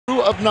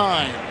2 of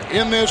 9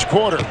 in this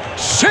quarter.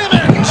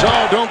 Simmons,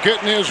 oh, don't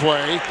get in his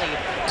way.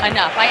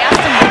 Enough. I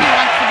asked him what he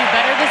wants to do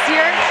better this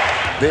year.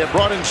 They have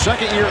brought in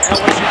second-year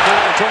LSU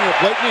player Antonio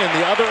Blakeney in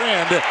the other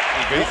end.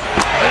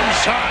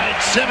 Inside,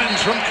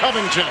 Simmons from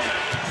Covington.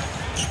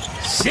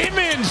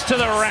 Simmons to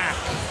the rack.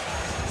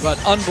 But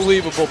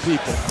unbelievable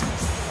people.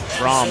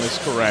 Rom is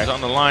correct.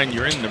 On the line,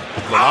 you're in the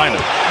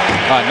lineup.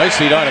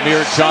 Nicely done.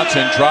 Amir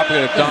Johnson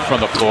dropping it down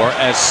from the floor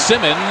as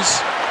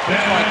Simmons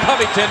by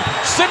Covington.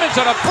 Simmons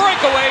on a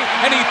breakaway,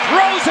 and he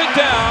throws it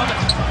down.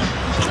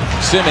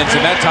 Simmons,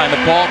 in that time, the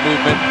ball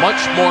movement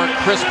much more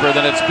crisper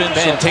than it's been.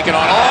 Taking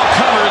on all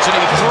comers, and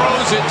he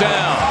throws it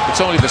down. It's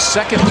only the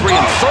second 3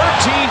 in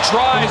 13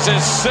 tries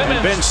as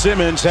Simmons. Ben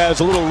Simmons has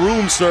a little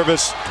room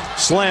service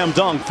slam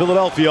dunk.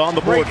 Philadelphia on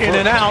the board. In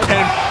and out,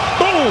 and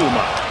boom!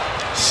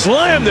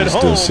 Slammed it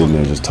home. Still sitting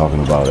there just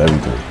talking about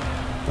everything.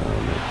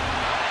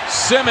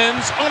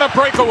 Simmons on a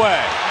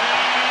breakaway.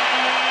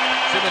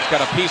 Simmons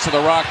got a piece of the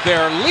rock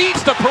there,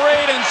 leads the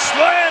parade and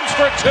slams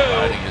for 2.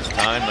 Biding his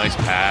time, nice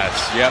pass.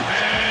 Yep.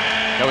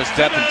 That was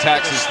depth and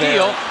Texas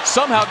steal.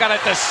 Somehow got it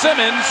to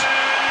Simmons,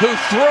 who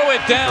threw it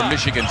down. From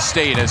Michigan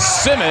State as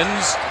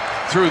Simmons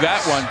threw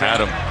that one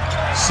down.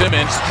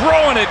 Simmons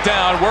throwing it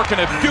down, working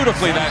it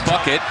beautifully, that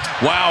bucket.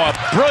 Wow, a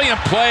brilliant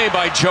play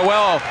by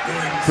Joel,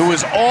 who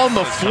was on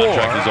the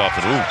floor. He's off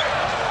the roof.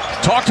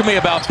 Talk to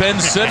me about Ben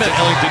Simmons.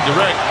 Ellington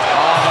direct.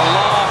 The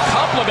long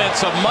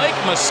compliments of Mike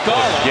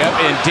Muscala. Yep,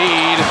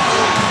 indeed.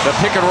 The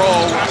pick and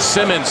roll.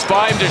 Simmons,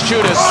 5 to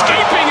shoot.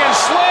 Escaping and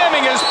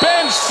slamming is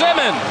Ben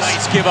Simmons.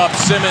 Nice give up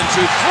Simmons,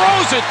 who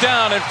throws it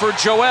down. And for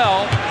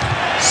Joel,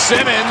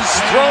 Simmons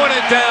throwing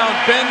it down.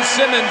 Ben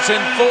Simmons in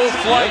full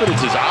flight. The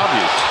evidence is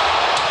obvious.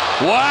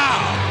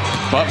 Wow.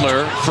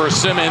 Butler for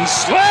Simmons,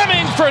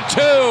 slamming for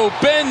 2.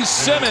 Ben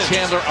Simmons.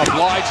 Chandler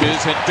obliges,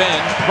 and Ben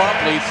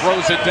promptly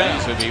throws it down.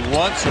 So he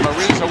wants, and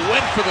Ariza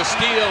went for the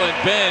steal, and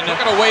Ben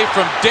took it away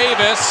from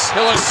Davis.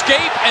 He'll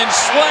escape and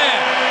slam.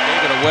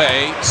 Gave it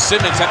away.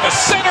 Simmons at the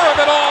center of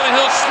it all, and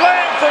he'll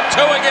slam for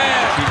 2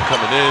 again. Keep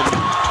coming in.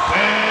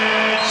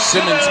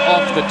 Simmons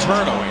off the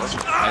turnover,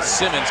 as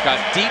Simmons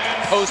got deep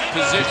post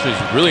position. He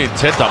was really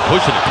intent on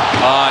pushing it.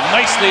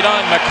 Nicely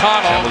done,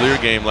 McConnell. Cavalier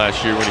game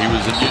last year when he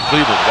was in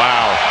Cleveland.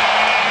 Wow.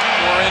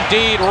 Or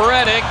indeed,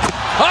 Redick.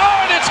 Oh,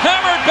 and it's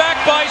hammered back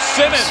by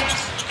Simmons.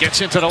 Gets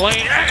into the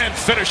lane and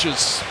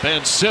finishes.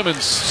 Ben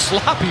Simmons,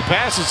 sloppy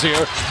passes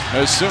here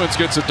as Simmons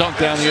gets a dunk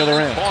down the other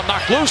end. Ball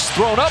knocked loose,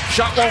 thrown up,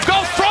 shot won't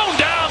go, thrown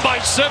down by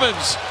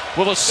Simmons.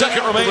 With a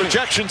second remaining.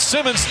 Rejection,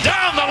 Simmons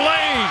down the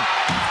lane.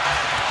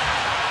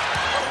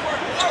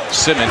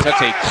 Simmons, that's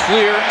a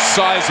clear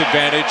size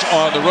advantage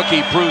on the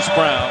rookie Bruce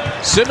Brown.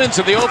 Simmons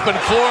in the open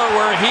floor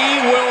where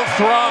he will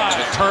thrive.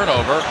 A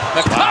turnover.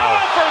 McConnell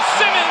for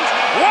Simmons.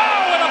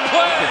 Wow, what a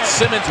play!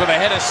 Simmons with a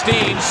head of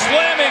steam,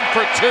 slamming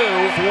for 2.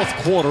 Fourth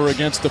quarter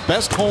against the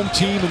best home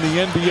team in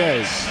the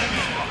NBA.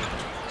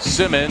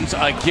 Simmons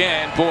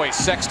again. Boy,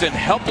 Sexton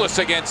helpless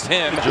against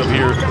him. Up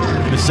here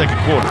in the second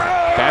quarter.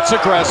 That's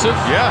aggressive.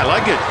 Yeah, I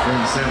like it.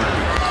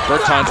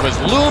 Bertans was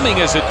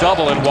looming as a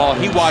double, and while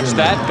he watched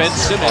that, Ben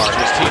Simmons,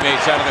 his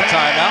teammates out of the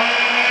timeout.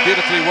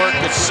 Beautifully worked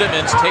with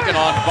Simmons, taking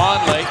on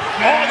Vonleh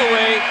all the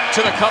way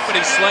to the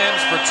company.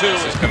 Slams for 2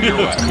 as come your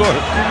way. Look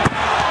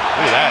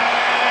at that.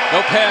 No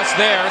pass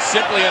there,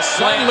 simply a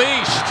slam.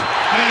 Unleashed.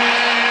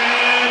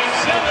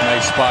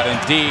 Nice spot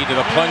indeed to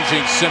the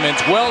plunging Simmons.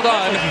 Well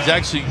done. He's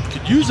actually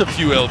could use a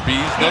few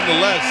LBs,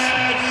 nonetheless.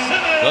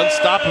 Doesn't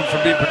stop him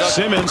from being productive.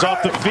 Simmons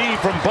off the feed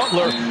from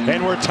Butler,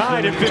 and we're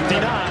tied at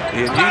 59.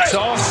 In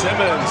Utah,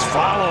 Simmons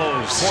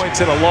follows. Points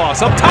in a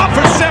loss. Up top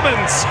for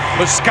Simmons.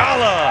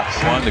 Muscala.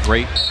 One, the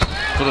great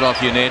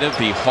Philadelphia native,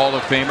 the Hall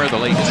of Famer, the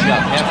latest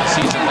shot half the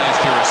season last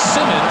year.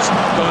 Simmons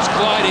goes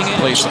gliding in.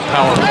 Plays some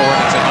power forward.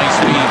 It's a nice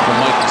feed from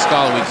Mike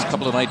Muscala a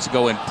couple of nights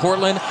ago in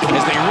Portland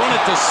as they run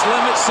it to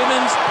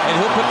Simmons, and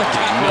he'll put the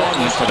camera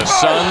on for the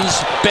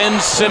Suns. Ben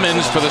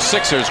Simmons for the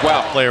Sixers.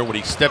 Wow. Player when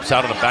he steps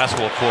out of the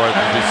basketball court,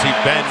 you see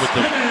Ben with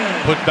the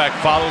putback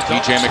follow.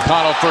 DJ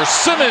McConnell for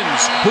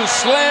Simmons, who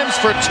slams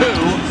for 2.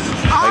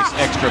 Nice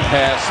extra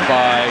pass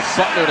by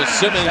Butler to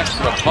Simmons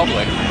to the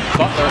public.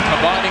 Butler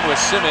combining with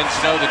Simmons,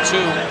 the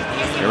 2.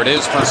 Here it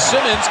is for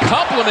Simmons.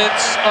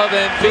 Compliments of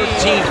Embiid.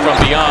 13 from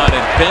beyond,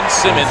 and Ben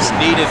Simmons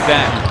needed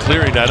that.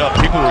 Clearing that up,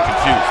 people were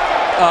confused.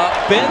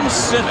 Ben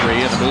Simmons,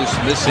 and the Moose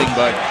missing,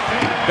 but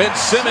Ben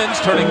Simmons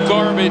turning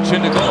garbage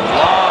into gold.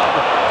 Lob.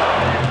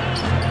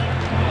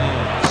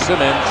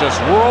 Simmons just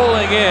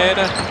rolling in.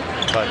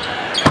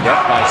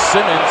 By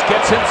Simmons,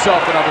 gets himself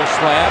another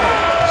slam.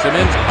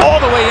 Simmons all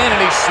the way in,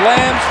 and he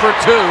slams for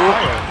 2.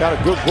 Got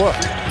a good look.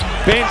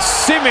 Ben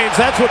Simmons,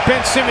 that's what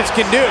Ben Simmons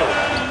can do.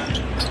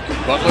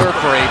 Butler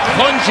for a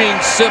plunging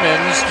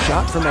Simmons.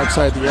 Shot from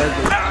outside the arc.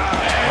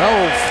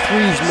 12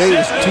 threes made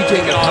as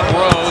TJ on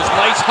Rose.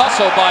 Nice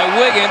hustle by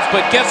Wiggins,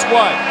 but guess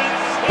what?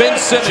 Ben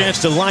Simmons.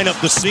 Chance to line up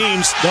the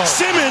seams.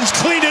 Simmons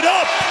cleaned it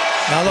up.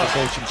 Now look,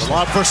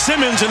 lob for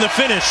Simmons in the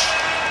finish.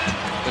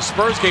 The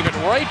Spurs gave it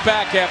right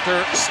back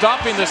after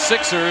stopping the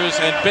Sixers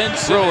and Ben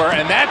Brewer,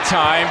 and that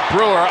time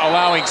Brewer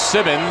allowing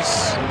Simmons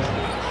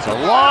It's a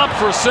lob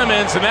for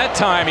Simmons, and that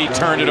time he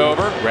turned it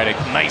over. Redick,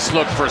 nice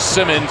look for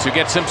Simmons, who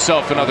gets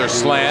himself another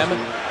slam.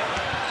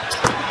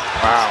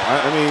 Wow.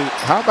 I mean,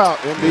 how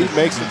about Embiid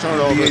makes the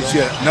turnover?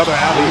 Another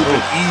alley-oop,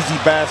 easy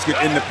basket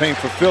in the paint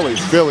for Philly.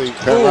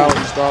 Pat Riley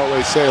used to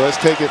always say, let's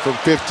take it from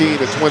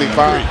 15 to 25.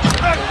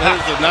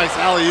 There's a nice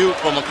alley-oop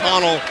from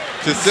McConnell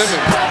to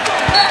Simmons.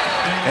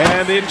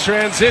 And in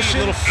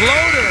transition, little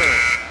floater.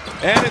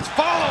 And it's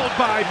followed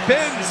by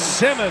Ben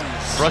Simmons.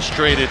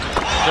 Frustrated.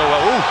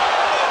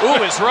 Ooh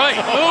is right.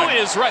 Ooh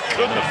is right.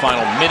 In the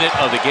final minute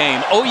of the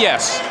game. Oh,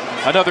 yes.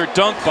 Another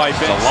dunk by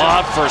Ben. A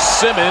lob for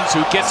Simmons,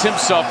 who gets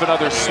himself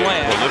another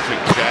slam. Prolific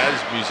jazz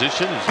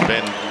musician.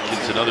 Ben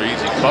gets another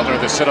easy Butler,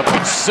 the setup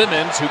from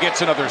Simmons, who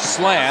gets another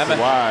slam.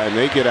 Why? And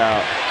they get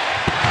out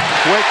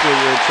quickly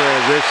in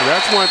transition.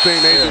 That's one thing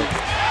they do.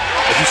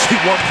 If you see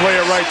one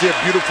player right there,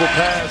 beautiful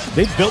pass.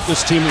 They built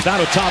this team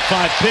without a top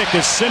 5 pick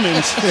as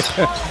Simmons.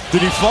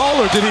 Did he fall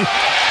or did he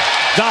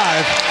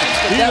dive?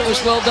 That was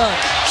well done.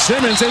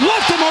 Simmons, they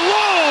left him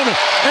alone,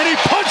 and he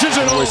punches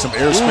it away. Some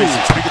airspace.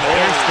 Speaking of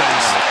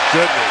airspace,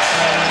 goodness.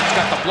 He's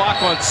got the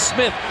block on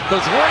Smith.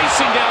 Goes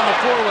racing down the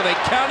floor where they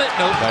count it.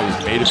 Nope. Guy who's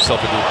made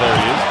himself into a player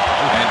he is.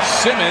 And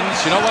Simmons,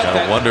 you know what?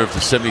 I wonder if the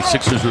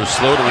 76ers were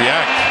slow to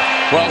react.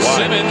 Well,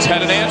 Simmons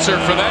had an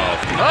answer for that.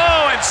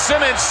 Oh, and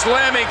Simmons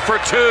slamming for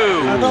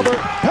 2. Another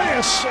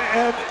pass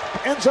and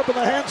ends up in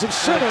the hands of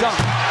Simmons.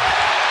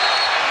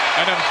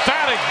 An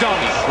emphatic dunk.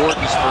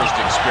 Gordon's first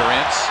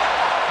experience.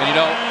 And you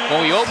know,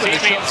 when we open the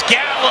show,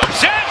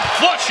 Gallops and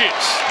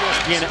flushes.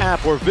 ESPN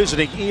app or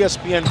visiting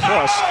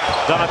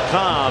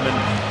ESPNplus.com. And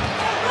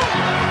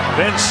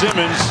Ben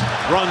Simmons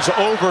runs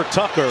over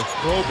Tucker.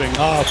 Probing.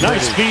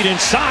 Nice feed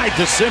inside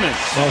to Simmons.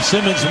 Well,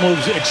 Simmons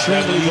moves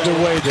extremely either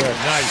way there.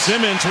 Nice.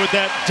 Simmons with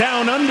that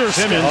down under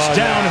Simmons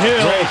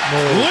downhill.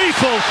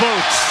 Lethal,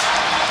 folks.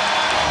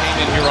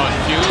 Came in here on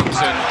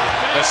fumes, and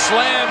the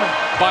slam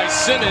by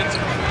Simmons.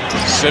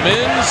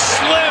 Simmons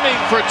slamming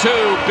for 2.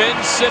 Ben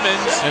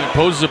Simmons. And it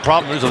poses a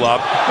problem. There's a lob.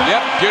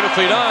 Yep,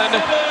 beautifully done.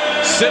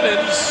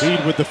 Simmons.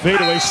 Feed with the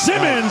fadeaway.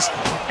 Simmons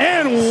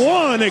and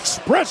 1.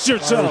 Express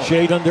yourself.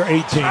 Shade under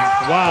 18.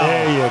 Wow.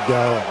 There you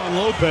go.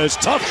 Lopez,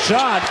 tough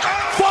shot.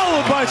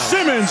 Followed by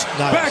Simmons.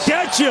 Nice. Back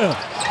at you.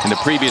 In the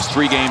previous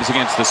 3 games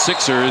against the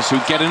Sixers, who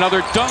get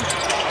another dunk.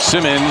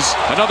 Simmons,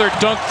 another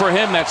dunk for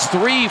him. That's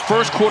 3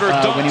 first-quarter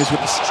dunks. When he was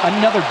with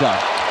another dunk.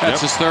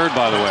 That's his 3rd,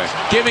 by the way.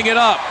 Giving it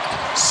up.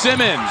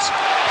 Simmons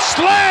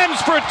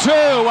slams for 2.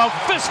 A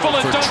fistful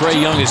of dunks. Trae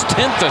Young, his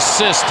 10th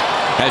assist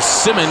as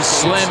Simmons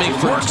slamming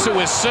for 2. It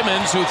was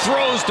Simmons who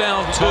throws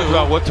down 2. Talk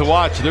about what to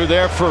watch. They're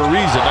there for a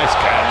reason. Nice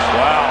catch.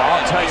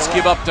 Wow. Nice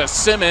give up to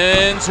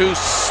Simmons, who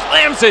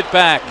slams it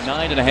back.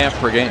 9.5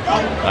 per game.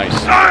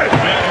 Nice.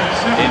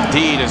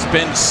 Indeed, as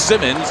Ben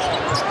Simmons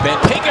been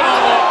taking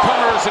on all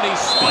comers, and he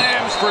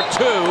slams for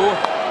 2.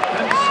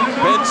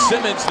 Ben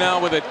Simmons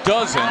now with a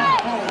dozen.